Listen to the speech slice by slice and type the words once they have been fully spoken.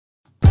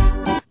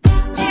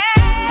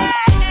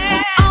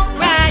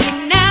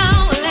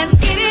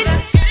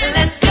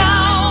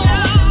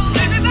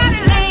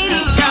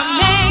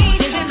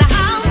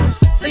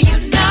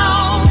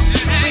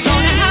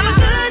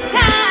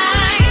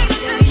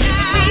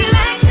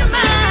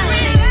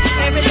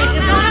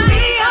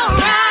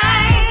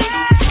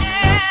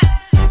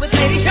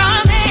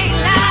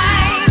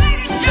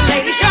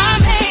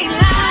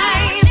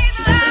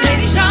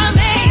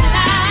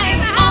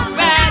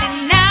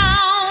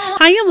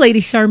Lady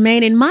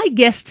Charmaine, and my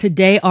guests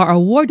today are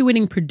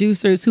award-winning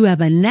producers who have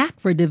a knack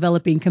for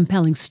developing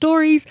compelling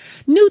stories,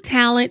 new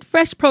talent,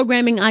 fresh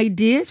programming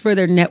ideas for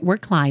their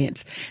network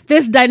clients.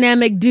 This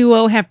dynamic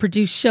duo have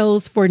produced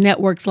shows for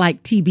networks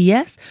like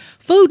TBS,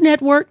 Food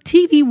Network,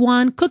 TV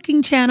One,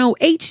 Cooking Channel,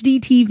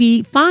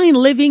 HDTV, Fine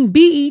Living,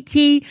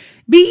 BET,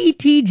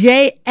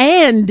 BETJ,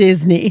 and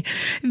Disney.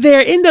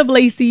 Their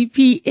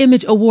NAACP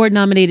Image Award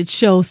nominated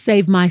show,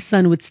 Save My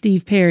Son with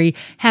Steve Perry,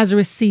 has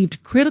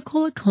received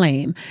critical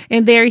acclaim.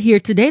 And they're here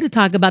today to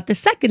talk about the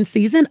second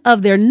season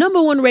of their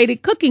 #1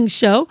 rated cooking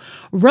show,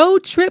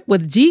 Road Trip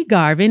with G.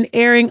 Garvin,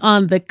 airing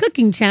on the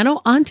Cooking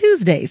Channel on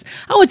Tuesdays.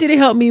 I want you to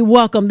help me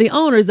welcome the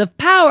owners of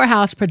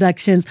Powerhouse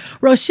Productions,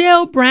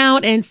 Rochelle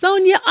Brown and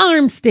Sonia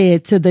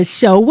Armstead, to the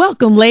show.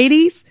 Welcome,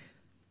 ladies.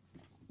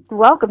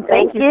 Welcome.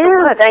 Thank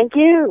you. Thank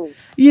you.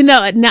 You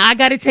know, now I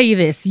got to tell you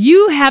this.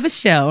 You have a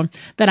show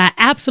that I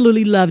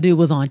absolutely loved. It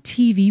was on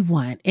TV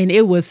One, and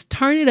it was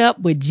Turn It Up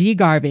with G.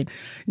 Garvin.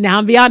 Now,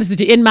 I'll be honest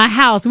with you. In my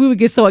house, we would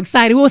get so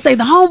excited. We would say,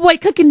 the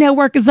Homeboy Cooking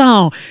Network is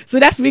on. So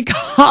that's what we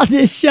called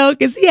this show,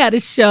 because he had a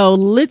show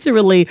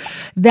literally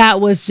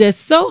that was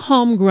just so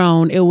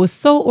homegrown. It was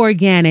so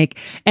organic.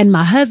 And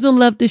my husband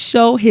loved the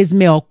show. His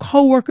male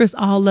coworkers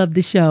all loved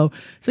the show.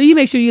 So you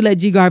make sure you let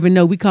G. Garvin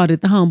know we called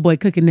it the Homeboy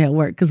Cooking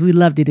Network, because we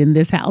loved it in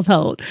this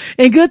household.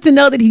 And good to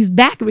know that he's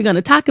back. We're going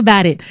to talk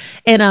about it.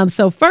 And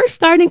so first,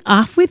 starting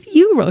off with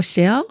you,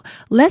 Rochelle,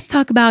 let's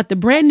talk about the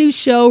brand new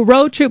show,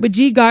 Road Trip with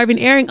G. Garvin,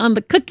 airing on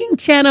the Cooking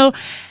Channel.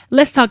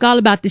 Let's talk all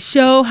about the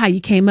show, how you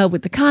came up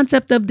with the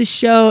concept of the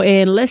show,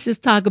 and let's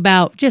just talk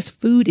about just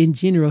food in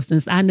general,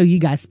 since I know you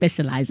guys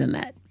specialize in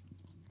that.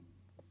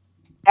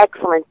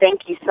 Excellent.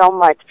 Thank you so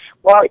much.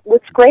 Well,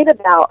 what's great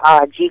about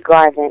G.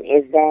 Garvin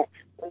is that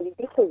when you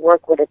get to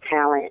work with a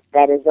talent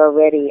that is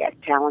already as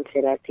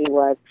talented as he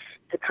was,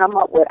 to come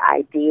up with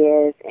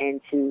ideas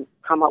and to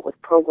come up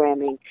with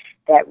programming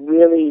that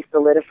really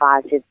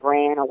solidifies his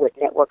brand or what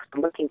networks are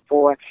looking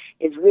for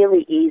is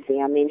really easy.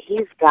 I mean,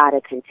 he's got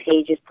a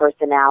contagious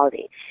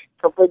personality.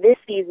 So for this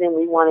season,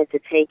 we wanted to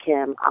take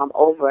him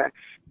over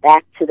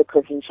back to the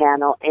Cooking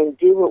Channel and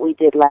do what we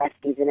did last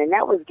season, and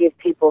that was give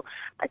people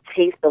a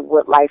taste of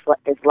what life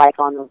is like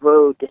on the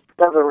road,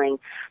 discovering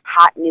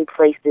hot new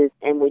places.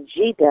 And what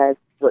G does,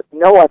 what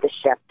no other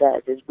chef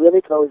does, is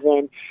really goes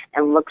in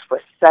and looks for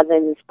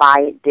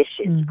Southern-inspired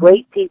dishes. Mm-hmm.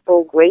 Great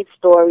people, great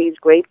stories,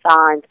 great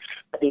finds,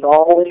 but he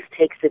always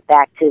takes it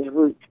back to his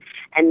roots.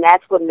 And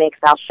that's what makes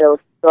our show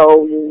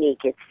so unique.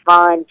 It's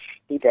fun.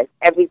 He does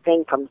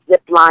everything from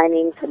zip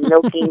lining to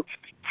milking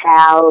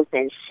cows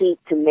and sheep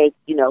to make,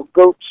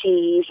 goat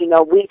cheese.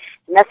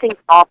 Nothing's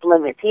off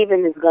limits. He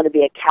even is going to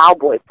be a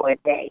cowboy for a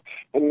day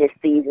in this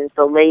season.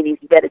 So ladies,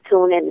 you better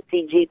tune in to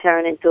see G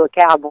turn into a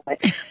cowboy.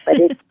 But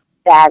it's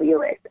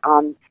fabulous.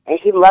 And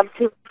he loves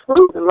his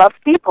food and loves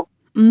people.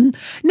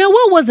 Mm-hmm. Now,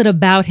 what was it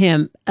about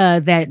him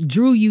that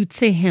drew you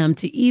to him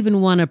to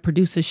even want to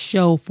produce a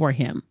show for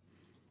him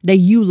that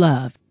you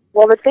loved?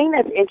 Well, the thing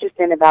that's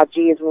interesting about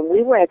G is when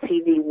we were at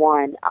TV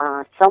One,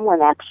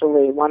 someone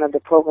actually, one of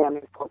the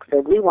programming folks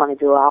said, we want to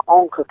do our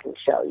own cooking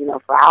show,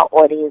 for our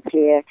audience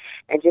here,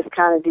 and just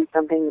kind of do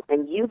something,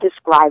 and you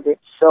described it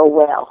so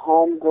well,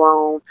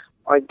 homegrown,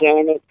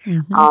 organic,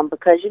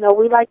 because,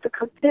 we like to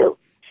cook too.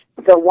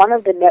 So one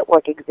of the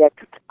network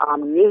execs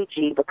knew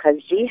G because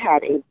G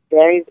had a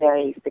very,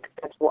 very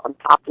successful and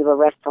popular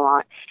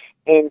restaurant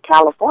in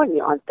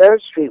California on 3rd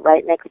Street,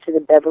 right next to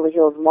the Beverly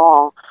Hills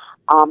Mall,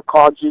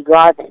 called G.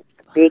 Garvin.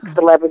 Big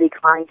celebrity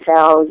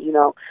clientele,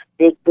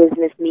 big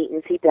business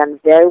meetings. He done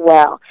very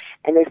well.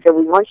 And they said,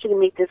 we want you to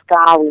meet this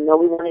guy. We know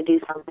we want to do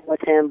something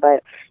with him,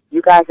 but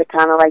you guys are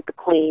kind of like the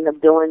queen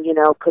of doing,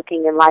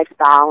 cooking and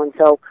lifestyle. And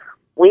so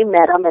we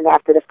met him, and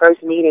after the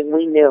first meeting,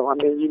 we knew. I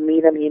mean, you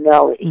meet him, he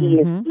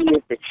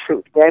is the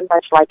truth. Very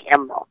much like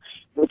Emerald.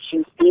 What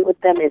you see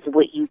with them is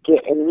what you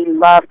get, and we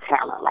love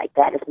talent like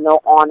that. It's no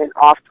on and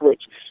off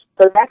switch.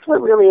 So that's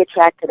what really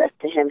attracted us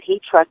to him.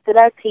 He trusted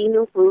us. He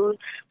knew food,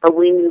 but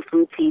we knew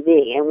food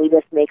TV, and we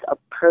just make a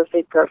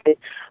perfect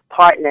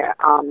partner.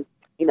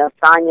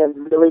 Sonia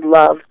really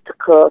loves to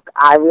cook.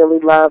 I really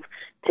love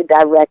to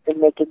direct and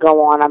make it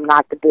go on. I'm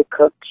not the big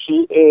cook.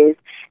 She is.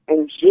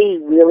 And G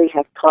really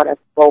has taught us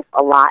both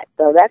a lot.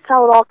 So that's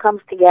how it all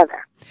comes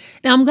together.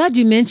 Now, I'm glad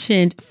you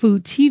mentioned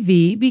food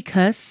TV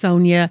because,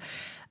 Sonia,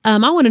 I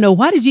want to know,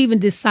 why did you even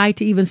decide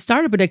to even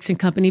start a production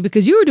company?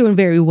 Because you were doing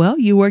very well.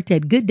 You worked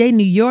at Good Day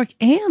New York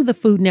and the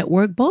Food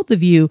Network, both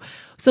of you.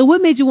 So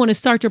what made you want to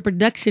start your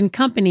production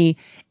company?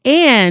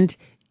 And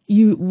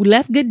you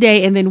left Good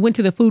Day and then went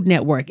to the Food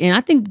Network. And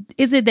I think,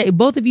 is it that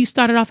both of you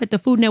started off at the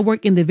Food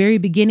Network in the very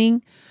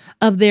beginning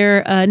of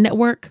their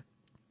network?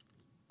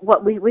 Well,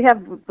 we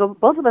have,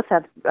 both of us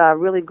have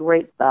really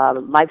great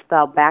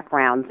lifestyle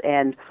backgrounds,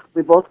 and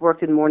we both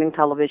worked in morning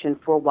television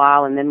for a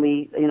while. And then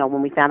we,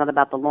 when we found out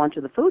about the launch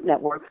of the Food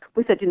Network,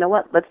 we said, you know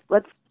what,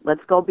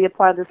 let's go be a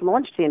part of this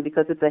launch team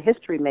because it's a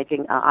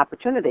history-making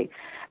opportunity.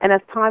 And as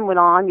time went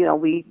on,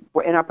 we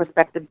were in our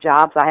prospective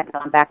jobs. I had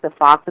gone back to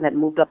Fox and had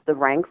moved up the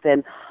ranks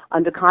and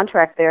under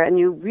contract there. And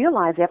you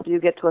realize after you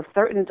get to a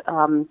certain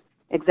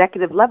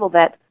executive level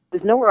that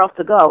there's nowhere else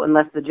to go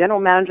unless the general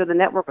manager of the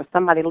network or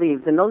somebody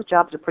leaves, and those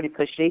jobs are pretty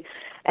cushy.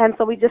 And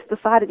so we just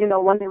decided,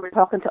 one day we were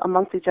talking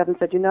amongst each other and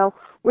said,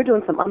 we're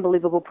doing some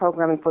unbelievable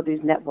programming for these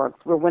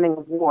networks. We're winning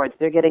awards.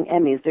 They're getting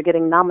Emmys. They're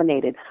getting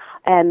nominated.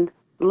 And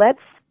let's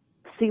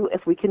see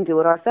if we can do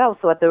it ourselves.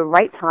 So at the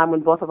right time,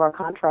 when both of our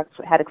contracts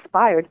had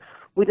expired,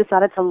 we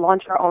decided to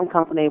launch our own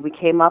company. We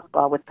came up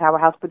with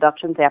Powerhouse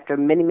Productions after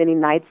many, many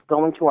nights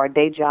going to our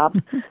day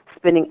jobs,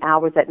 spending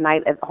hours at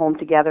night at home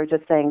together,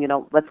 just saying,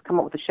 let's come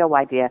up with a show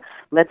idea.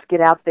 Let's get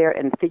out there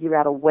and figure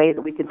out a way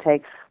that we can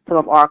take some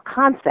of our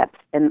concepts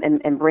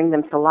and bring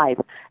them to life.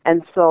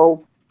 And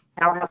so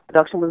Powerhouse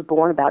Production was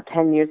born about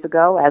 10 years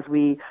ago as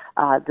we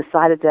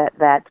decided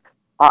that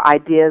our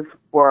ideas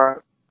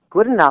were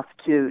good enough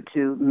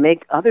to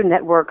make other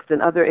networks and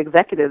other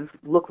executives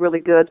look really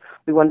good.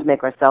 We wanted to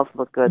make ourselves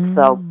look good.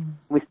 So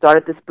we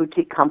started this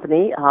boutique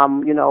company.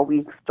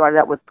 We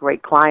started out with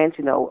great clients.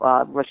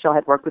 Rochelle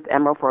had worked with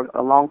Emerald for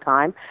a long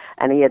time,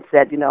 and he had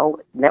said,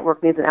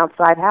 network needs an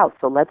outside house,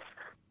 so let's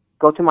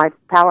go to my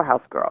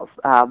Powerhouse girls.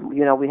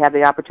 We had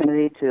the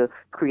opportunity to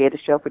create a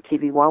show for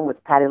TV One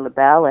with Patti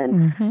LaBelle,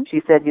 and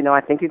she said, I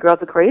think you girls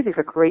are crazy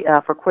for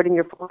quitting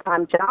your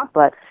full-time job,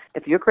 but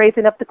if you're crazy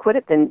enough to quit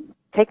it, then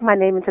take my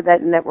name into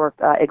that network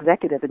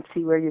executive and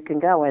see where you can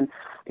go. And,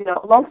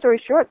 long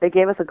story short, they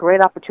gave us a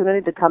great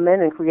opportunity to come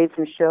in and create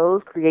some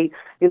shows,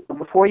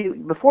 before you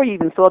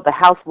even saw the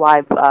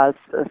Housewives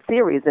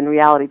series in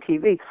reality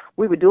TV,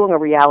 we were doing a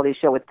reality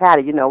show with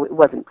Patti. It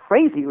wasn't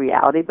crazy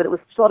reality, but it was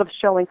sort of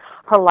showing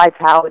her life,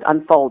 how it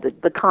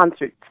unfolded, the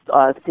concert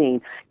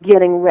scene,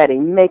 getting ready,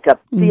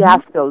 makeup,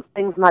 fiascos,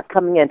 things not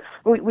coming in.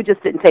 We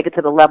just didn't take it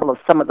to the level of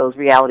some of those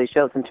reality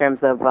shows in terms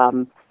of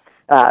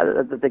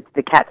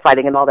the cat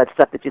fighting and all that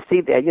stuff that you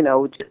see there. It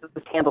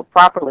was handled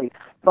properly.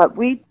 But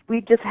we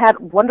just had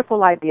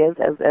wonderful ideas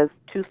as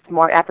two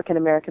smart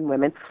African-American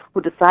women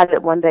who decided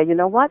that one day,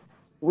 what?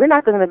 We're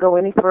not going to go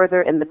any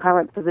further in the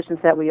current positions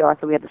that we are,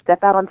 so we had to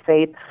step out on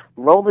faith,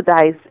 roll the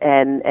dice,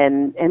 and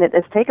it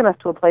has taken us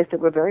to a place that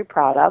we're very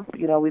proud of.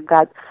 We've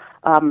got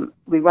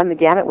we run the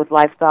gamut with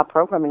lifestyle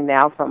programming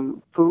now,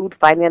 from food,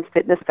 finance,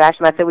 fitness,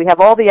 fashion. I say we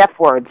have all the F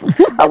words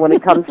when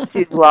it comes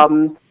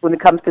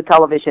to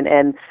television,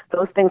 and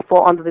those things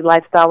fall under the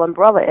lifestyle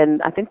umbrella.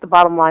 And I think the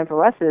bottom line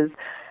for us is,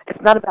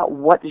 it's not about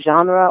what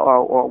genre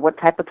or what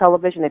type of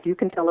television. If you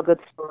can tell a good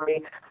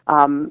story,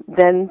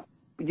 then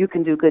you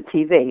can do good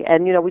TV.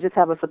 And, we just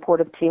have a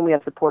supportive team. We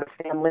have supportive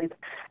families.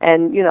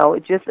 And,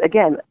 it just,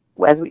 again,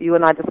 as you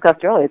and I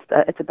discussed earlier,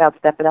 it's about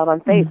stepping out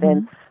on faith.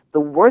 And the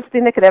worst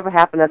thing that could ever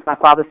happen, as my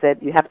father said,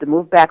 you have to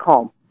move back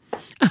home.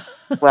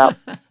 Well,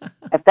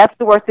 if that's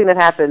the worst thing that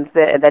happens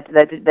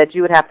that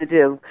you would have to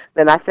do,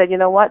 then I said,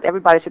 what?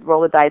 Everybody should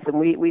roll the dice, and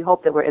we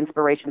hope that we're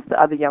inspirations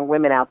to other young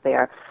women out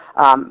there,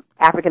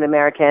 African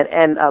American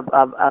and of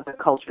other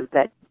cultures,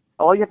 that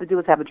all you have to do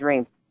is have a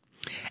dream.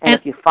 And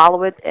if you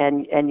follow it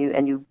and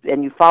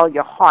you follow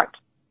your heart,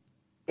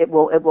 it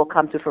will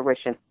come to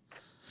fruition.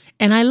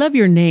 And I love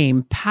your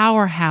name,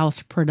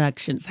 Powerhouse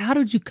Productions. How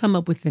did you come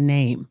up with the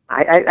name?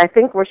 I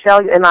think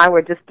Rochelle and I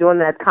were just doing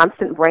that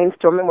constant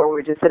brainstorming where we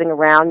were just sitting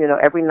around,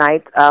 every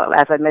night.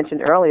 As I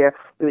mentioned earlier,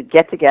 we would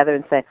get together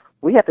and say,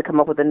 we have to come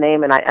up with a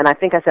name. And I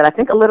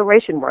think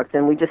alliteration works.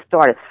 And we just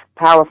started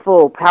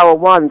Powerful, Power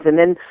Ones. And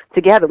then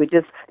together we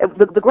just,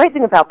 the great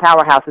thing about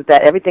Powerhouse is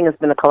that everything has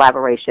been a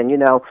collaboration.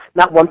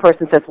 Not one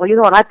person says, well,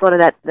 I thought of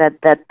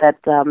that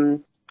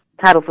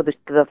title for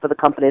the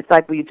company. It's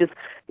like we just,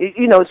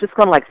 it's just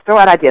going to like throw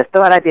out ideas,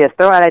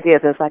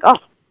 and it's like, oh,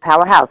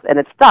 Powerhouse, and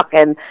it's stuck,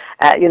 and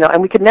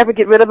and we can never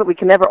get rid of it. We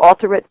can never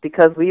alter it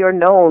because we are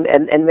known,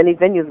 and many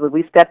venues where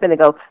we step in and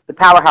go, the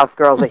Powerhouse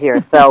girls are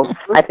here. So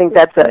I think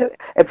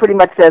it pretty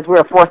much says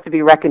we're a force to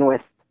be reckoned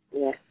with.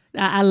 Yeah.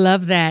 I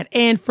love that.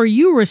 And for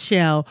you,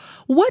 Rochelle,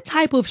 what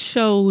type of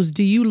shows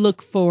do you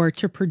look for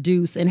to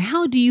produce, and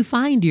how do you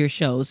find your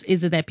shows?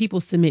 Is it that people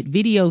submit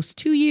videos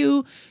to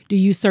you? Do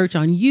you search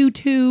on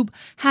YouTube?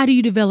 How do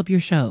you develop your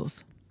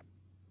shows?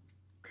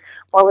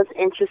 Well, it's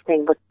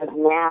interesting because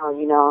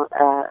now,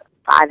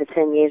 5 to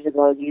 10 years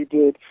ago, you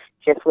did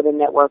just what a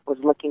network was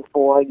looking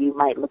for. You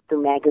might look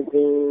through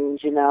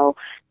magazines,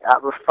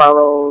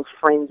 referrals,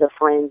 friends of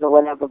friends, or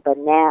whatever. But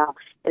now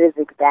it is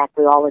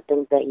exactly all the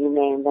things that you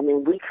named. I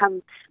mean,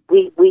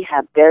 we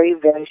have very,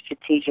 very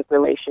strategic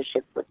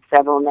relationships with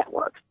several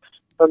networks.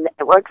 So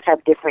networks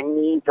have different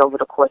needs over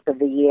the course of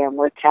the year, and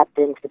we're tapped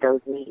into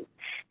those needs.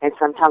 And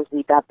sometimes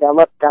we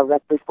develop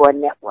directly for a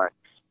network.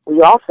 We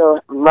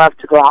also love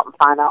to go out and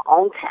find our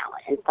own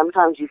talent. And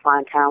sometimes you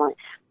find talent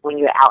when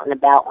you're out and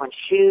about on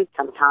shoots.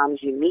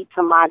 Sometimes you meet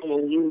somebody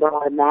and you know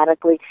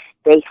automatically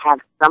they have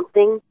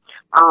something.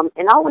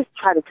 And I always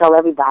try to tell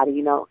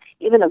everybody,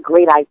 even a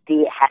great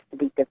idea has to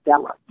be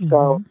developed. Mm-hmm.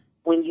 So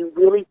when you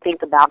really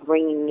think about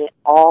bringing it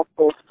all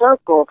full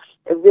circle,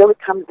 it really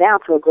comes down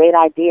to a great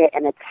idea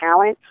and a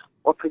talent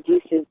or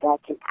producers that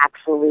can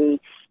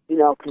actually,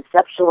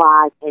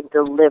 conceptualize and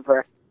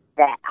deliver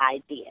that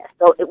idea.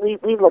 So we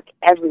look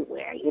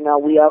everywhere.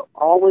 We are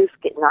always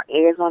getting our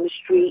ears on the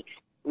street,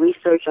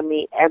 research. I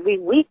mean, every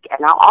week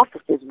in our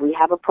offices, we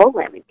have a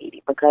programming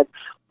meeting because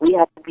we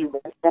have to be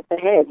one step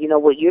ahead. You know,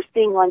 what you're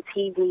seeing on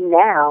TV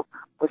now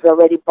was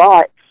already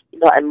bought, you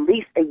know, at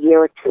least a year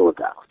or two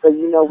ago. So,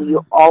 you know,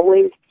 you're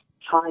always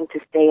trying to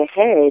stay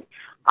ahead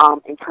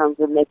in terms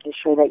of making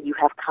sure that you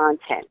have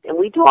content. And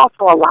we do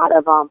also a lot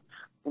of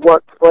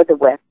work for the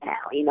web now,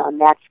 you know, and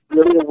that's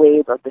really a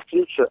wave of the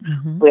future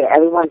where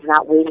everyone's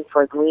not waiting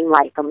for a green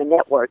light from a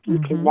network. You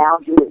can now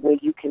do it where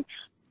you can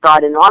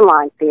start an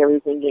online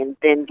series and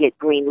then get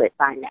greenlit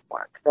by a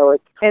network. So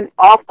it's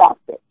all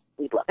facets.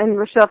 And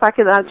Rochelle, if I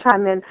could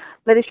chime in,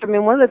 Lady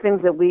Charmaine, one of the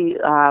things that we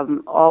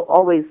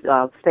always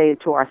say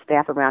to our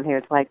staff around here,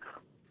 it's like,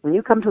 when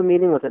you come to a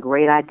meeting with a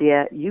great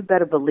idea, you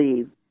better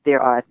believe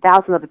there are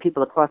 1,000 other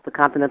people across the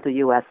continental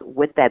U.S.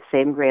 with that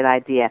same great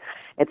idea.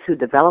 It's who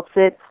develops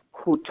it,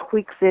 who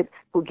tweaks it,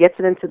 who gets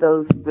it into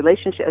those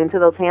into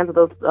those hands of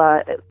those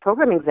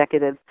program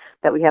executives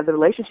that we have the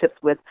relationships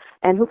with,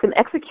 and who can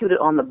execute it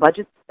on the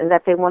budgets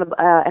that they want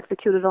to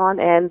execute it on,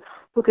 and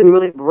who can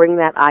really bring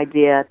that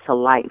idea to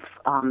life.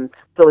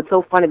 So it's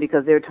so funny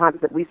because there are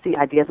times that we see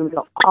ideas and we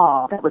go,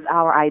 "Oh, that was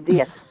our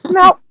idea."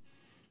 No,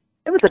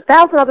 it was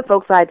 1,000 other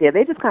folks' idea.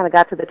 They just kind of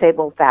got to the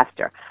table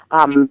faster.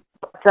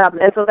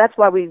 And so that's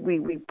why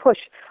we push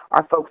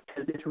our folks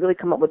to just really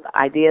come up with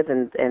ideas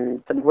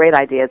and some great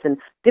ideas and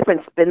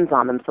different spins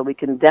on them so we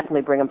can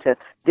definitely bring them to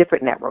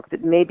different networks.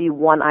 It may be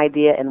one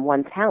idea and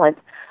one talent,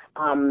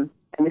 and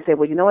we say,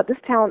 well, you know what, this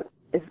talent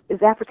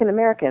is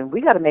African-American.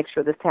 We got to make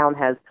sure this talent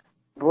has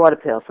broad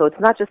appeal. So it's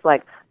not just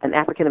like an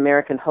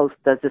African-American host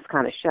does this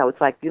kind of show. It's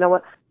like, you know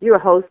what, you're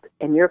a host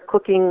and your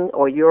cooking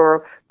or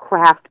your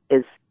craft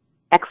is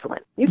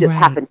excellent. You just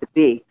happen to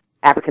be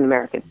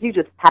African-American. You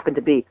just happen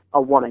to be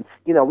a woman.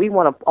 You know, we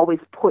want to always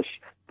push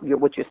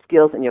what your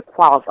skills and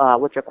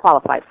what you're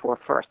qualified for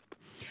first.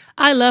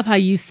 I love how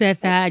you said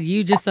that.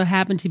 You just so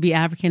happen to be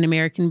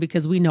African-American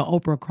because we know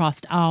Oprah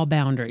crossed all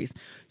boundaries.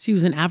 She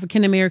was an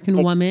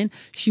African-American woman.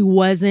 She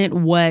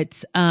wasn't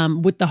with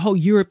the whole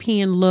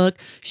European look.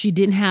 She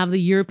didn't have the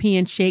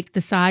European shape,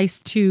 the size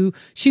 2.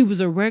 She was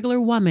a regular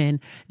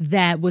woman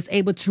that was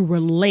able to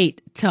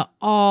relate to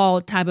all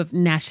type of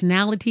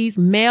nationalities,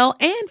 male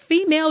and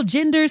female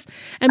genders.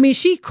 I mean,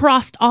 she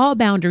crossed all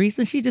boundaries,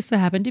 and she just so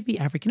happened to be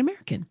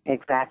African-American.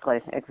 Exactly.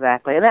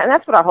 And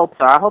that's what our hopes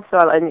are. Our hopes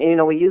are, and, you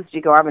know, we use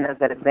G. Garvin as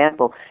that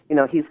example. You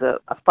know, he's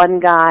a fun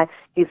guy.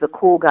 He's a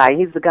cool guy.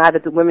 He's the guy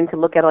that the women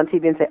can look at on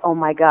TV and say, oh,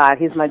 my God,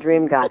 he's my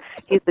dream guy.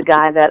 He's the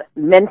guy that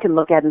men can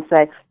look at and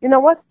say, you know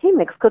what, he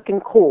makes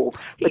cooking cool.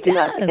 But, you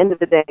know, at the end of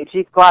the day,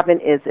 G. Garvin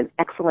is an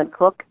excellent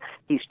cook.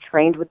 He's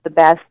trained with the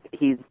best.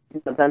 He's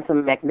done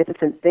some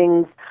magnificent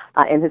things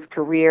in his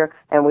career.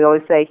 And we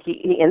always say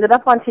he ended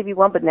up on TV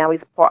One, but now we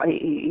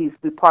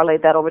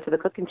parlayed that over to the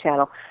cooking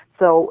channel.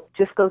 So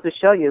just goes to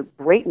show you,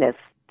 greatness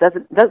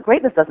doesn't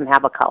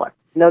have a color.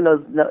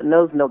 Knows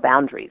no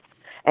boundaries.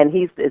 And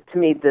he's, to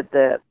me,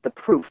 the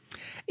proof.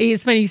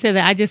 It's funny you said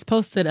that. I just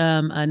posted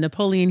a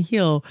Napoleon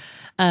Hill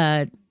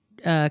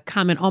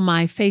comment on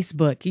my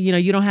Facebook. You know,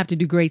 you don't have to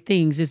do great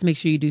things. Just make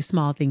sure you do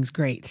small things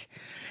great.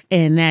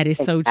 And that is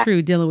so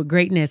true, dealing with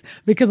greatness.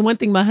 Because one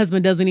thing my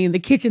husband does when he's in the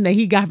kitchen that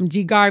he got from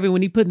G. Garvin,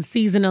 when he putting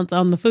seasonings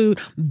on the food,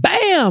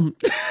 bam!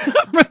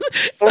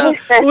 So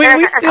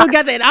we still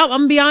got that. I'm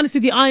going to be honest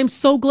with you. I am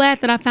so glad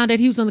that I found out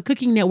he was on the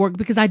Cooking Network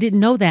because I didn't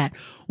know that.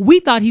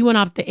 We thought he went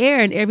off the air,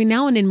 and every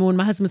now and then when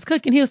my husband's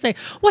cooking, he'll say,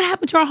 what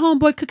happened to our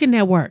homeboy Cooking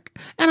Network?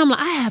 And I'm like,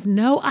 I have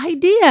no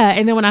idea.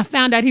 And then when I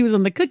found out he was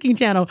on the Cooking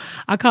Channel,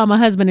 I called my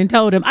husband and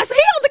told him, I said,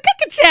 he on the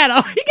Cooking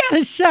Channel. He got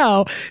a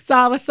show. So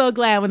I was so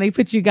glad when they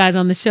put you guys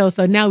on the show.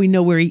 So now we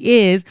know where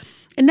he is.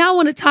 And now I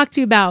want to talk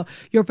to you about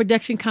your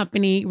production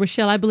company.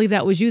 Rochelle, I believe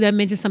that was you that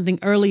mentioned something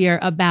earlier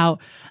about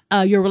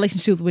your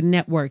relationships with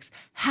networks.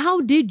 How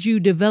did you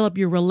develop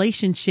your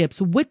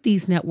relationships with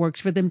these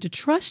networks for them to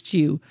trust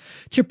you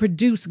to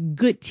produce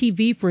good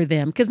TV for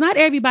them? Because not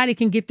everybody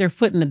can get their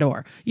foot in the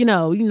door. You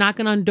know, you're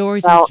knocking on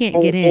doors and you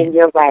can't get in. And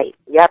you're right.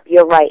 Yep,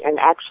 you're right. And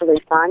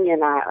actually, Sonia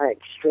and I are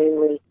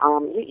extremely,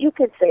 you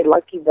could say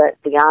lucky, but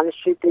the honest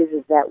truth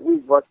is that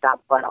we've worked our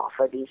butt off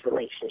for these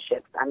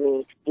relationships. I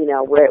mean, you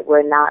know,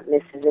 we're not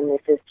Mrs. and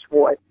Mrs.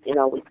 Schwartz. You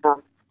know, we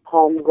come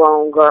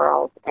homegrown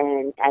girls,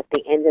 and at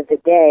the end of the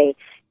day,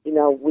 you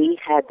know, we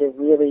had to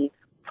really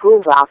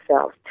prove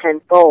ourselves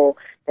tenfold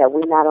that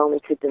we not only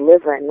could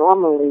deliver, and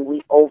normally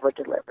we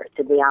over-deliver,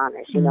 to be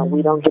honest. You know,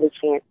 we don't get a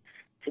chance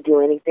to do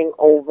anything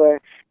over.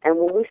 And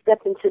when we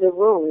step into the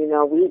room, you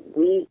know,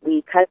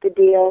 we cut the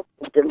deal,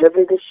 we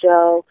deliver the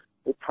show,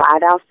 we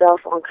pride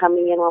ourselves on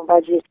coming in on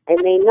budget, and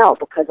they know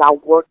because our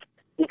work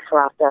speaks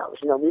for ourselves.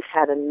 You know, we've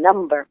had a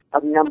number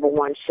of number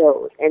one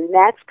shows, and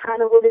that's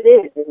kind of what it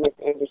is in this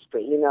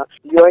industry. You know,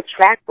 your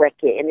track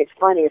record, and it's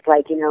funny, it's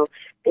like, you know,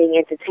 being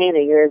an entertainer,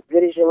 you're as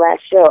good as your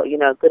last show, you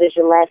know, good as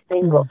your last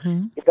single.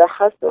 The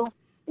hustle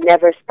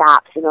never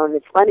stops, you know, and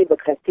it's funny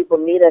because people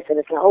meet us and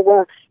it's like, oh,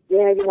 well,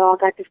 yeah, you know, I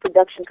got this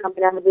production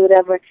company, I'm going to do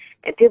whatever,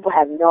 and people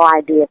have no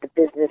idea the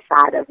business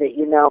side of it,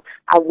 you know.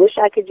 I wish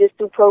I could just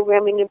do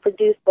programming and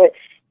produce, but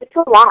it's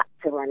a lot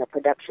to run a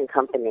production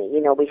company.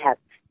 You know, we have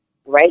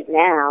right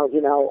now,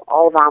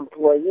 all of our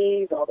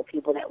employees, all the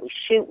people that we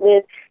shoot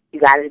with, you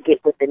got to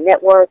get with the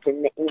network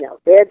and,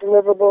 their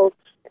deliverables.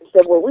 And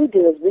so what we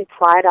do is we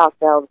pride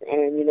ourselves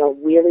in,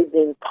 really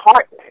being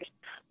partners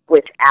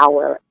with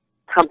our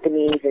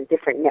companies and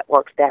different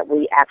networks that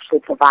we actually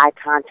provide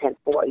content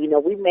for.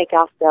 We make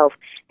ourselves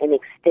an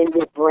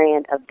extended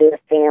brand of their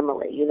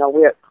family.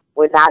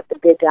 We're not the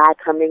big guy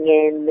coming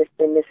in,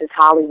 Mr. and Mrs.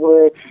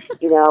 Hollywood,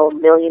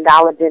 $1 million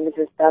business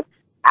and stuff.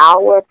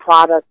 Our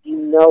product,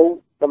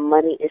 the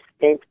money is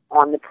spent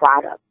on the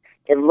product.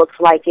 It looks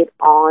like it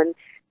on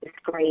the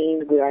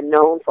screen. We are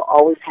known for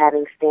always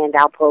having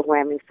standout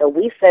programming. So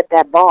we set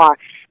that bar,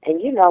 and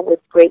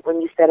it's great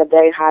when you set a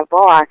very high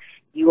bar.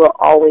 You are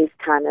always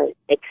kind of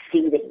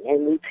exceeding,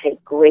 and we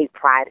take great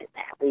pride in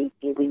that.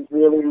 We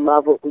really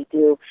love what we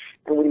do,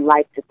 and we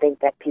like to think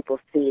that people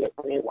see it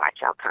when they watch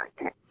our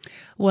content.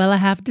 Well, I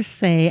have to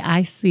say,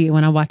 I see it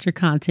when I watch your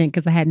content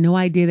because I had no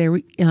idea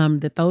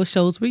that those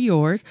shows were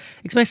yours,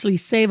 especially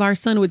Save Our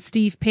Son with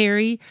Steve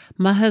Perry.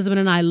 My husband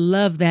and I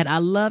love that. I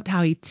loved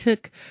how he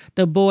took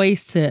the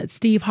boys to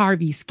Steve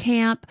Harvey's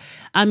camp.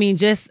 I mean,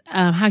 just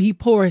how he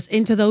pours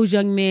into those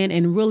young men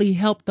and really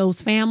help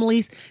those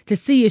families. To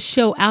see a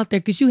show out there,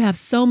 because you have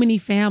so many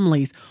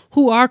families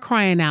who are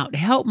crying out,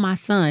 help my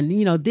son.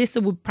 This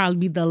would probably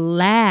be the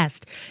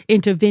last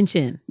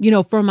intervention,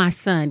 for my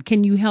son.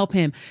 Can you help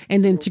him?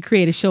 And then to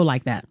create a show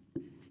like that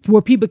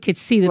where people could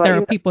see that there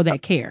are people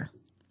that care.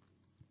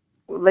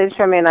 Lady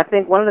Charmaine, I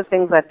think one of the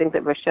things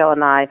that Rochelle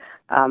and I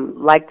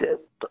like to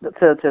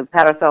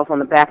pat ourselves on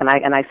the back, and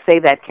I say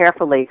that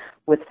carefully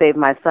with Save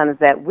My Son, is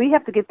that we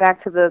have to get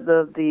back to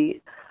the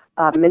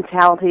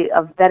mentality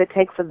of that it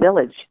takes a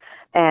village,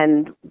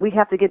 and we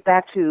have to get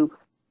back to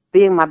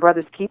being my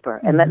brother's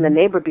keeper and letting the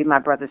neighbor be my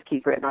brother's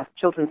keeper and our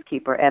children's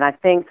keeper. And I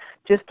think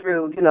just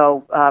through,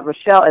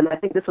 Rochelle, and I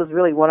think this was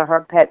really one of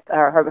her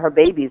her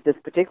babies, this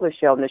particular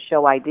show and the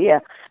show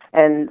idea.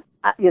 And,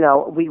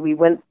 we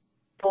went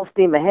full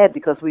steam ahead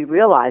because we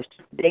realized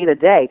day to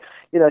day,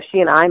 she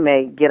and I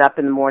may get up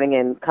in the morning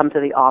and come to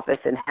the office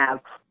and have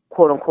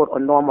quote-unquote a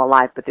normal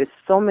life, but there's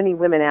so many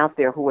women out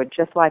there who are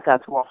just like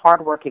us, who are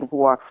hardworking,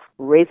 who are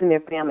raising their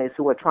families,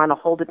 who are trying to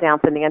hold it down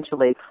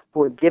financially,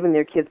 who are giving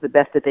their kids the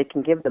best that they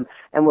can give them.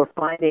 And we're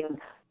finding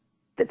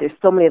that there's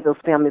so many of those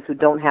families who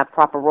don't have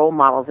proper role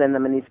models in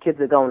them, and these kids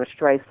are going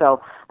astray.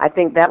 So I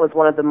think that was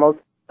one of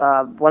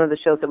the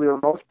shows that we were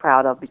most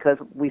proud of, because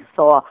we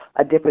saw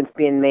a difference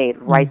being made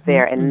right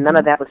there, and none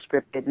of that was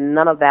scripted,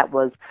 none of that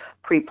was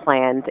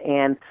pre-planned.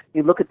 And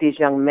you look at these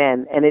young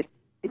men, and it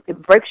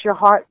breaks your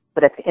heart,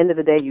 but at the end of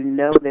the day,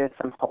 there's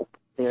some hope.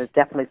 There's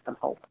definitely some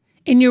hope.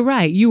 And you're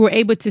right. You were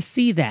able to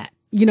see that,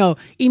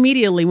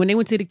 immediately when they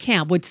went to the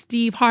camp, what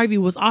Steve Harvey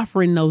was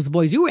offering those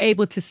boys. You were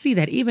able to see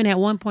that. Even at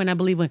one point, I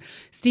believe when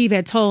Steve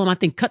had told him, I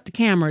think, cut the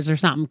cameras or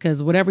something,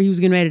 because whatever he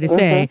was getting ready to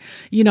say,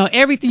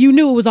 everything, you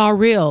knew it was all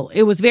real.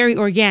 It was very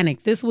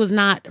organic. This was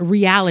not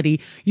reality.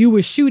 You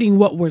were shooting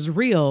what was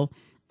real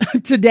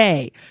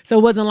today. So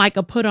it wasn't like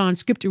a put on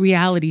scripted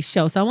reality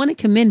show. So I want to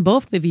commend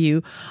both of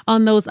you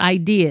on those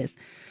ideas.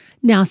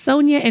 Now,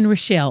 Sonia and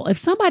Rochelle, if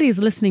somebody is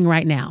listening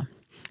right now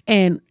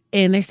and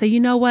they say, you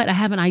know what, I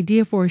have an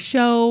idea for a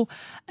show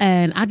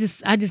and I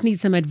just need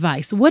some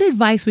advice. What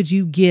advice would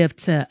you give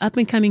to up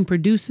and coming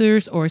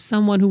producers or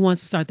someone who wants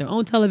to start their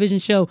own television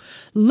show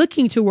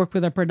looking to work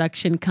with a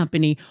production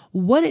company?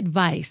 What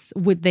advice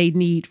would they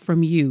need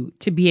from you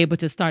to be able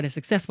to start a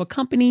successful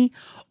company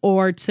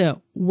or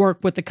to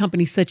work with a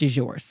company such as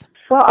yours?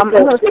 Well, I'm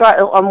going to start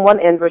on one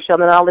end,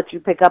 Rochelle, and then I'll let you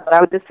pick up. But I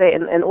would just say,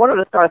 in order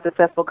to start a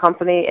successful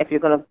company, if you're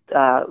going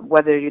to,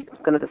 whether you're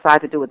going to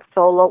decide to do it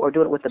solo or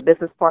do it with a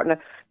business partner,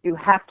 you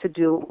have to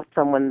do it with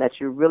someone that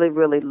you really,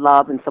 really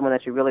love and someone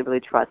that you really, really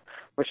trust.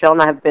 Rochelle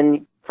and I have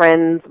been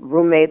friends,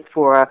 roommates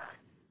for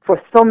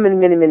so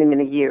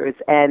many years.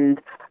 And,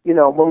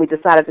 when we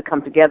decided to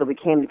come together, we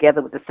came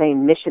together with the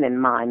same mission in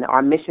mind.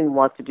 Our mission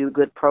was to do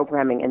good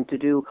programming and to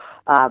do,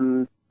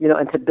 and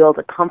to build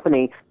a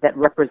company that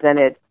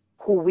represented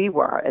who we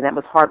were, and that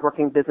was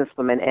hardworking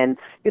businesswomen. And,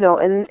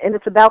 and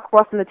it's about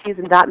crossing the T's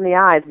and dotting the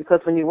I's,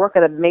 because when you work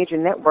at a major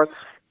network,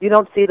 you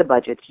don't see the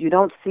budgets. You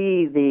don't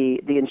see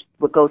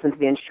what goes into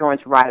the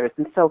insurance riders.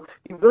 And so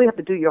you really have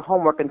to do your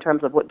homework in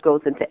terms of what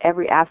goes into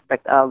every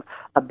aspect of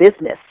a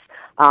business,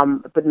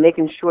 but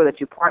making sure that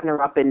you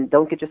partner up and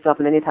don't get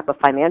yourself in any type of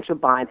financial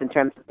binds in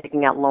terms of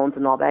taking out loans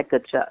and all that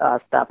good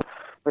stuff.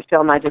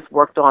 Rochelle and I just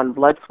worked on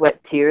blood, sweat,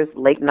 tears,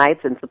 late nights,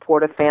 and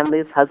supportive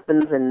families,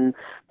 husbands and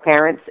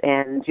parents,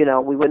 and,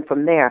 we went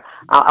from there.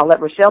 I'll let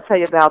Rochelle tell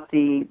you about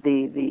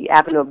the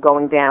avenue of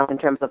going down in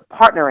terms of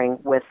partnering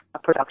with a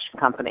production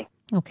company.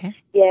 Okay.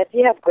 Yeah, if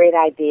you have great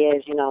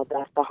ideas,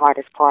 that's the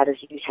hardest part, is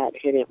you had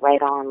hit it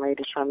right on,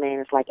 Lady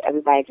Charmaine. It's like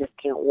everybody just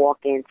can't walk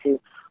into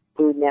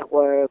Food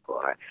Network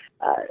or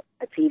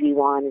a TV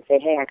One and say,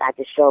 hey, I got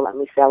this show, let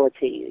me sell it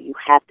to you. You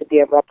have to be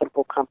a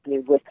reputable company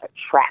with a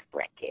track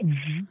record.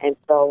 And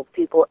so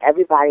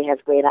everybody has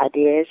great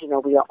ideas.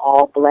 We are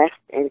all blessed,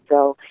 and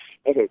so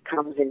it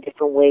comes in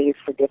different ways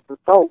for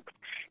different folks.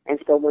 And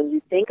so when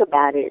you think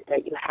about it,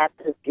 that you have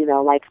to,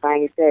 like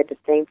Sonia said, the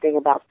same thing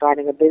about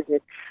starting a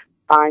business,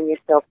 find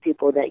yourself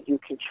people that you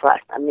can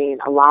trust. I mean,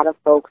 a lot of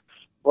folks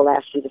will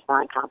ask you to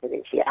sign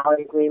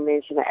confidentiality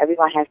agreements.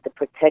 Everyone has to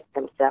protect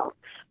themselves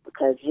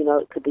because,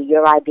 it could be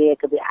your idea, it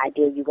could be an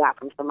idea you got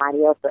from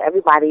somebody else. So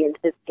everybody in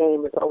this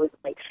game is always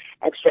like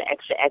extra,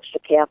 extra, extra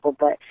careful.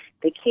 But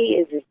the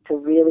key is to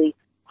really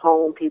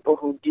hone people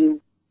who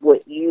do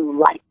what you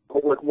like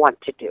or would want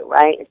to do,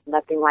 right? It's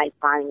nothing like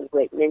finding a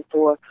great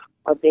mentor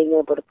or being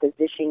able to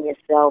position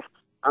yourself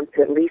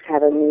to at least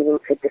have a meeting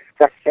to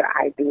discuss your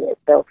ideas.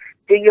 So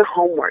do your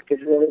homework is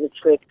really the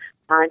trick.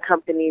 Find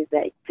companies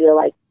that feel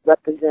like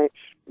represent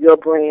your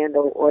brand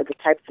or the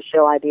types of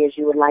show ideas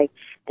you would like,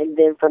 and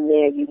then from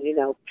there you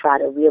try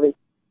to really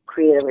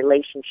create a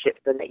relationship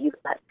so that you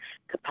guys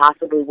could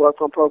possibly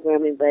work on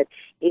programming. But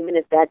even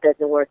if that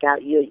doesn't work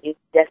out, you're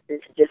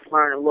destined to just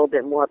learn a little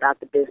bit more about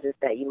the business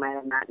that you might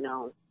have not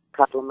known a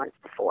couple of months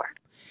before.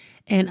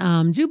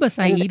 And Juba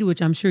Saeed,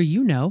 which I'm sure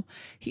you know,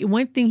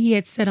 one thing he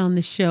had said on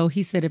the show,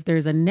 he said if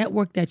there's a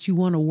network that you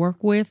want to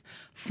work with,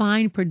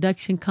 find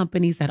production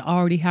companies that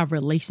already have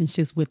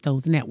relationships with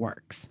those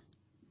networks.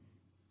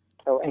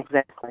 Oh,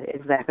 exactly.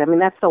 I mean,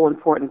 that's so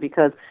important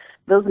because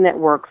those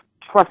networks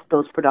trust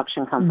those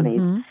production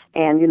companies. Mm-hmm.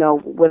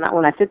 And,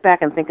 when I sit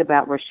back and think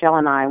about Rochelle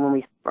and I, when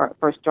we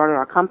first started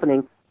our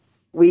company,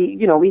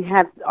 we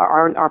had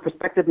our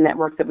prospective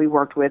networks that we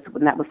worked with,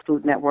 and that was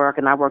Food Network,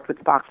 and I worked with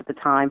Fox at the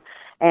time.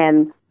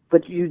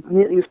 But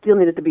you still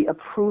needed to be a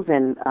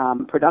proven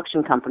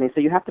production company,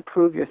 so you have to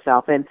prove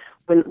yourself. And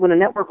when a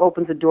network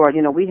opens a door,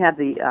 we had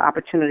the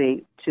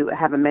opportunity to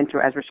have a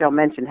mentor, as Rochelle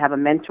mentioned, have a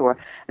mentor,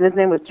 and his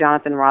name was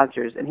Jonathan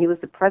Rogers, and he was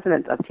the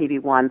president of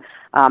TV One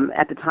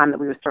at the time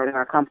that we were starting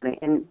our company.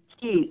 And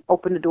he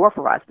opened the door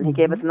for us, and he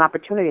gave us an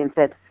opportunity and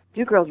said, "Do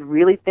you girls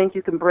really think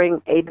you can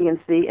bring A, B, and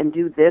C and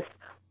do this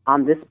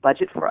on this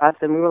budget for us?"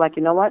 And we were like,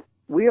 you know what?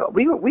 We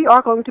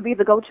are going to be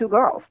the go-to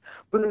girls.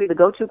 We're going to be the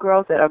go-to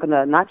girls that are going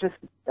to not just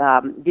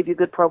give you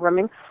good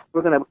programming.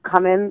 We're going to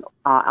come in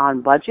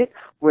on budget.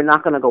 We're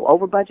not going to go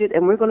over budget,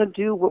 and we're going to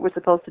do what we're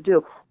supposed to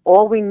do.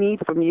 All we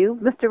need from you,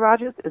 Mr.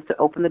 Rogers, is to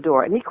open the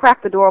door. And he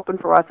cracked the door open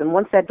for us, and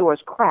once that door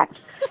is cracked,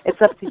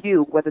 it's up to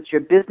you, whether it's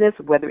your business,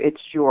 whether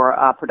it's your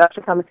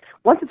production company.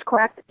 Once it's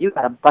cracked, you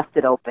got to bust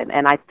it open.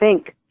 And I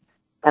think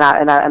And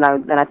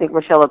I think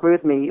Rochelle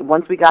agrees with me.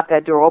 Once we got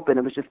that door open,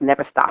 it was just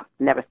never stopped,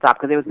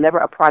 because there was never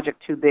a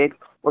project too big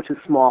or too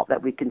small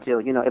that we can do.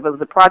 If it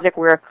was a project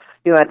where,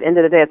 at the end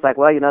of the day, it's like,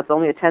 well, it's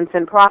only a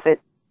 10-cent profit.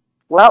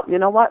 Well, you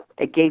know what?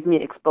 It gave me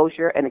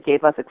exposure, and it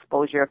gave us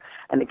exposure,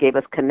 and it gave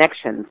us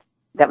connections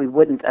that we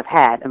wouldn't have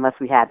had unless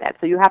we had that.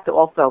 So you have to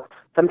also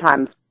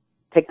sometimes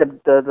take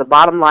the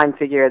bottom line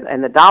figure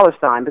and the dollar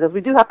sign, because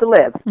we do have to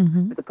live.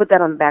 Mm-hmm. We have to put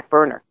that on the back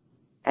burner.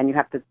 And you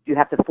have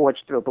to forge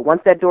through. But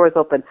once that door is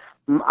open,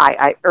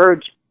 I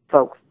urge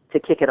folks to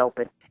kick it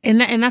open.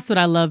 And that's what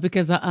I love,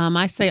 because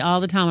I say all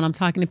the time when I'm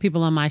talking to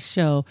people on my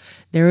show,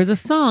 there is a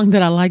song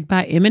that I like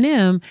by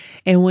Eminem,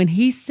 and when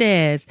he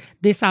says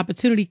this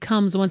opportunity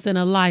comes once in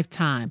a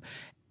lifetime,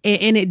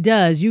 and it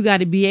does, you got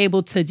to be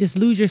able to just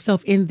lose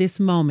yourself in this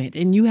moment,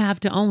 and you have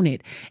to own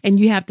it, and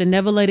you have to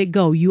never let it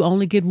go. You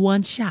only get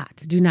one shot.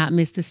 Do not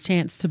miss this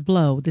chance to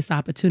blow. This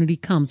opportunity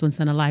comes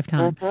once in a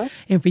lifetime. Mm-hmm.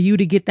 And for you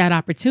to get that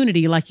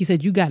opportunity, like you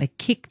said, you got to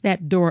kick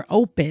that door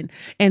open,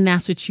 and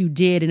that's what you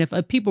did. And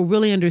if people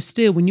really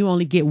understood when you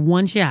only get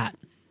one shot,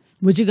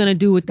 what you're going to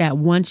do with that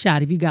one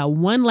shot. If you got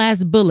one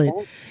last bullet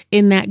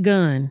in that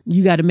gun,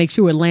 you got to make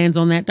sure it lands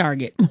on that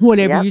target,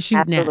 whatever you're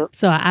shooting at.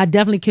 So I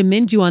definitely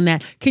commend you on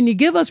that. Can you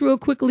give us real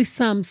quickly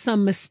some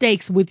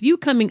mistakes with you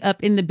coming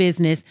up in the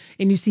business,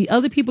 and you see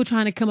other people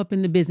trying to come up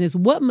in the business?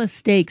 What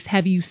mistakes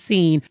have you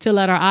seen to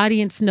let our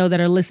audience know that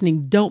are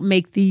listening, don't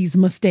make these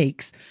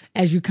mistakes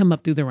as you come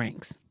up through the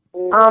ranks?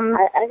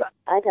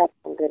 I got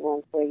some good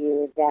ones for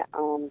you. Is that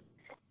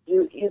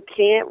You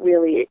can't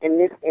really in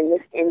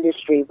this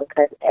industry,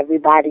 because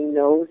everybody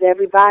knows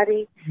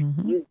everybody.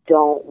 Mm-hmm. You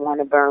don't want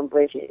to burn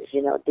bridges.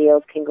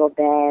 Deals can go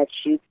bad,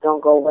 shoots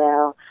don't go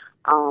well.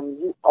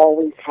 You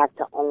always have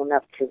to own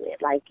up to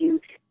it.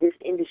 This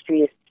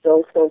industry is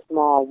so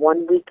small.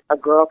 1 week a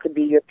girl could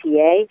be your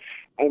PA,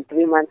 and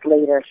 3 months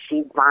later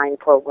she's buying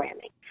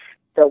programming.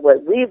 So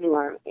what we've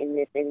learned in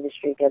this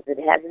industry, because it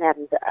hasn't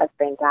happened to us,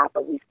 thank God,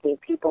 but we've seen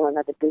people in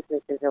other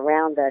businesses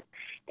around us,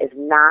 is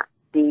not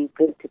be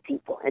good to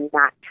people and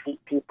not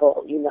treat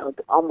people,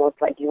 almost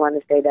like you want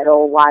to say that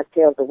old wise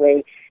tale the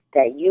way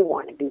that you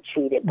want to be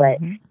treated. But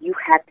you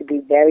have to be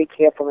very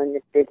careful in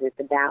this business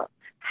about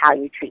how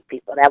you treat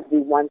people. That would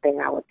be one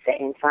thing I would say.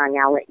 And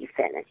Sonia, I'll let you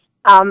finish.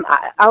 I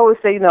always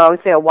say,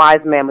 a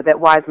wise man, but that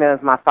wise man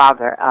is my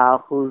father,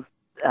 who's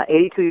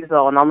 82 years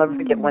old. And I'll never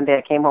forget one day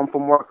I came home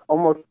from work,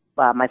 almost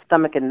my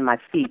stomach and my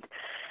feet.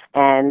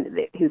 And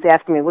he was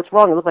asking me, "What's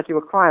wrong? It looked like you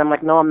were crying." I'm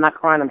like, "No, I'm not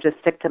crying. I'm just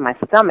sick to my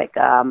stomach."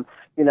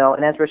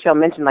 And as Rochelle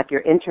mentioned, like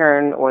your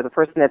intern or the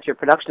person that's your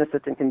production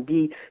assistant can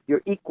be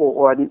your equal,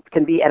 or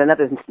can be at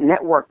another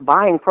network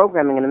buying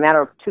programming in a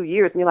matter of 2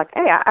 years. And you're like,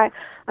 "Hey,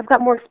 I've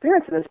got more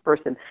experience than this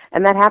person."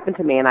 And that happened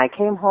to me. And I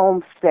came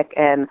home sick,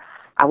 and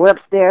I went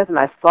upstairs and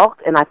I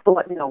sulked, and I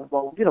thought,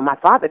 my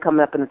father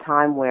coming up in a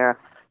time where,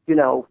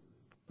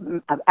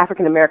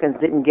 African Americans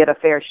didn't get a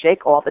fair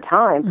shake all the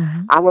time.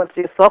 Mm-hmm. I went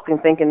upstairs sulking,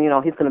 thinking,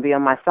 he's going to be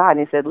on my side. And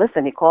he said,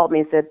 listen, he called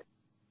me and said,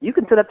 you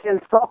can sit up here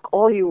and sulk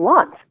all you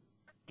want.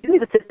 You need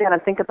to sit down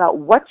and think about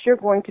what you're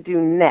going to do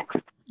next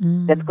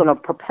that's going to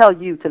propel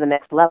you to the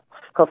next level.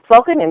 Because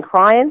sulking and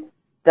crying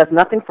does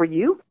nothing for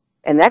you,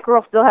 and that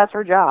girl still has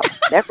her job.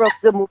 That girl's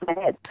still moving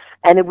ahead.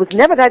 And it was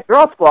never that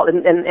girl's fault,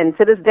 and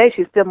to this day,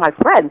 she's still my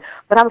friend.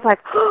 But I was like,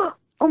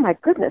 oh, my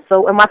goodness.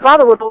 So, and my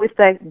father would always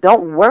say,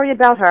 don't worry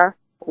about her.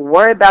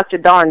 Worry about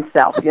your darn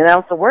self,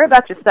 So worry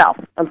about yourself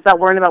and stop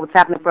worrying about what's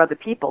happening for other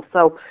people.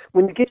 So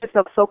when you get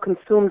yourself so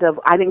consumed of,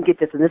 I didn't get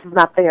this and this is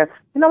not fair,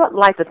 you know what?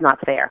 Life is not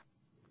fair.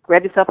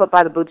 Grab yourself up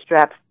by the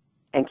bootstraps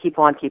and keep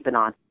on keeping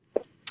on.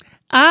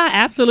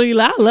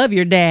 Absolutely. I love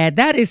your dad.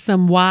 That is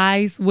some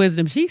wise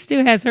wisdom. She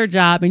still has her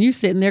job and you're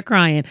sitting there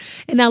crying.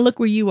 And now look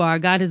where you are.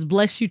 God has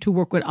blessed you to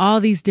work with all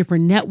these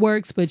different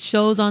networks, put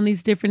shows on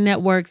these different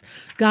networks.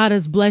 God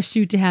has blessed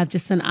you to have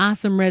just an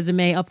awesome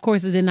resume. Of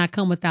course, it did not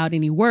come without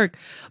any work,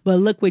 but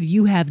look what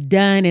you have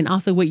done and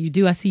also what you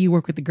do. I see you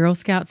work with the Girl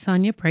Scouts,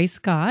 Sonia. Praise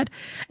God.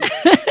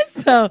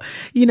 So,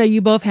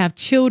 you both have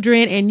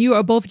children and you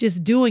are both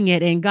just doing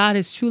it. And God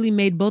has truly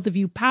made both of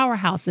you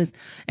powerhouses.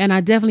 And I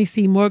definitely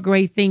see more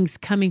great things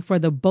coming for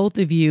the both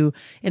of you,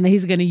 and that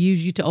He's going to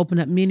use you to open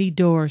up many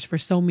doors for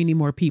so many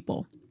more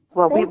people.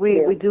 Well,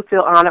 we do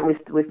feel honored.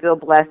 We feel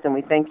blessed, and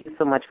we thank you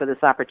so much for this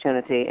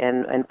opportunity.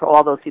 And for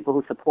all those people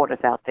who support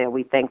us out there,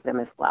 we thank them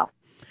as well.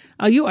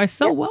 Oh, you are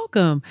so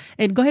welcome.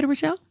 And go ahead,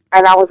 Rochelle.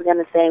 And I was going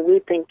to say, we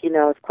think,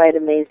 it's quite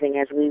amazing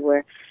as we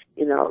were,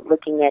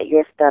 looking at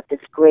your stuff.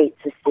 It's great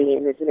to see,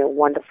 and isn't it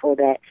wonderful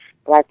that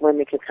Black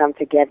women can come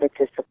together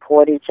to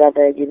support each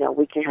other.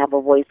 We can have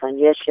a voice on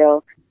your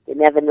show. You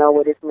never know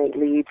where this may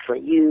lead for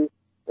you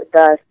with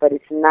us, but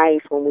it's nice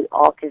when we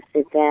all can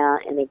sit down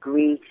and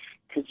agree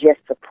to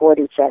just support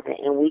each other,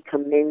 and we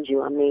commend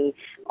you. I mean,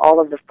 all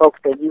of the folks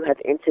that you have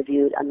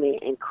interviewed,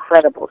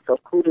 incredible. So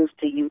kudos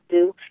to you,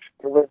 too,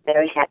 and we're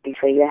very happy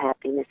for your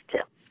happiness, too.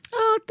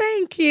 Oh,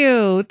 thank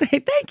you.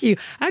 Thank you.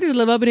 I just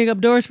love opening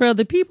up doors for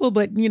other people,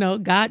 but,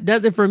 God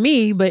does it for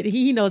me, but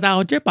He knows I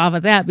don't trip off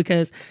of that,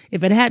 because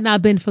if it had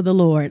not been for the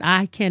Lord,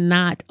 I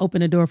cannot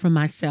open a door for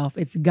myself.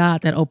 It's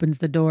God that opens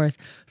the doors.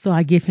 So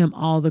I give Him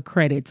all the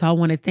credit. So I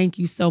want to thank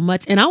you so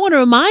much. And I want to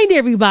remind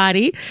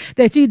everybody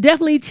that you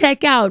definitely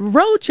check out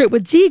Road Trip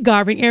with G.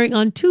 Garvin, airing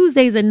on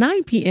Tuesdays at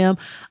 9 p.m.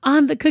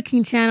 on the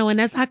Cooking Channel. And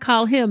as I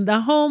call him,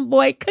 the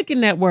Homeboy Cooking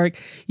Network.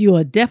 You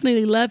will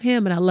definitely love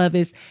him. And I love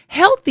his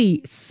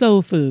healthy soul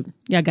food.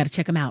 Y'all got to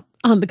check him out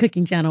on the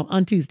Cooking Channel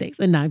on Tuesdays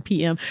at 9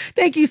 p.m.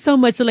 Thank you so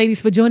much,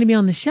 ladies, for joining me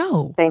on the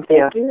show. Thank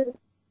you. Thank you.